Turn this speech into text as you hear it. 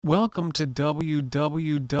Welcome to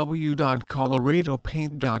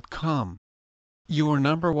www.coloradopaint.com, your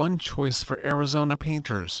number one choice for Arizona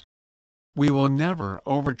painters. We will never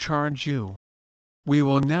overcharge you. We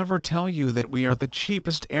will never tell you that we are the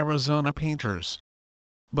cheapest Arizona painters.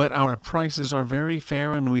 But our prices are very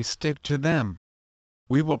fair and we stick to them.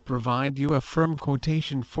 We will provide you a firm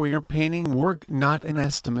quotation for your painting work, not an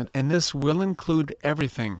estimate, and this will include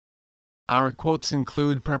everything. Our quotes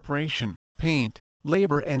include preparation, paint,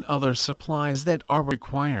 labor and other supplies that are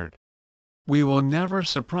required. We will never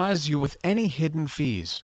surprise you with any hidden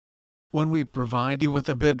fees. When we provide you with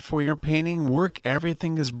a bid for your painting work,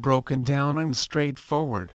 everything is broken down and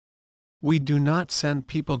straightforward. We do not send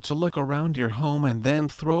people to look around your home and then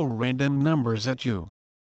throw random numbers at you.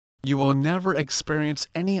 You will never experience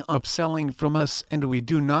any upselling from us, and we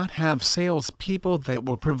do not have salespeople that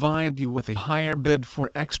will provide you with a higher bid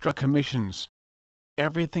for extra commissions.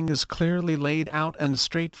 Everything is clearly laid out and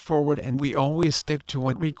straightforward, and we always stick to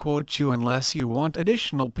what we quote you unless you want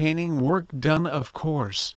additional painting work done, of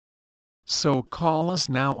course. So call us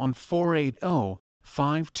now on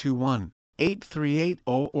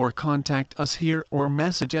 480-521-8380 or contact us here or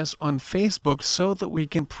message us on Facebook so that we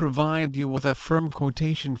can provide you with a firm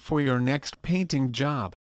quotation for your next painting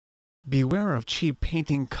job. Beware of cheap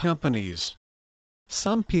painting companies.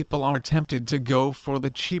 Some people are tempted to go for the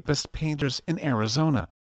cheapest painters in Arizona.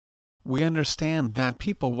 We understand that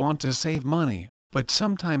people want to save money, but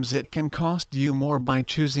sometimes it can cost you more by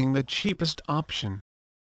choosing the cheapest option.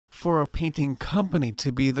 For a painting company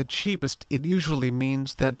to be the cheapest, it usually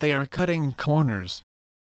means that they are cutting corners.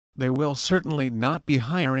 They will certainly not be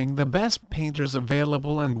hiring the best painters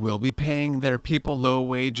available and will be paying their people low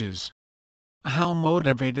wages. How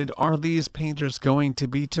motivated are these painters going to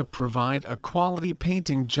be to provide a quality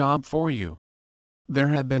painting job for you? There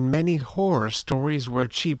have been many horror stories where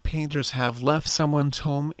cheap painters have left someone's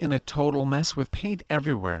home in a total mess with paint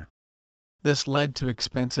everywhere. This led to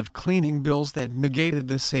expensive cleaning bills that negated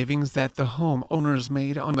the savings that the homeowners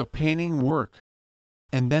made on the painting work.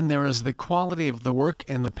 And then there is the quality of the work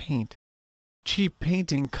and the paint. Cheap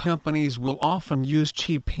painting companies will often use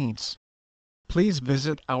cheap paints. Please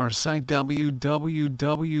visit our site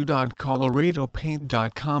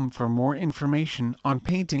www.coloradopaint.com for more information on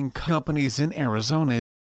painting companies in Arizona.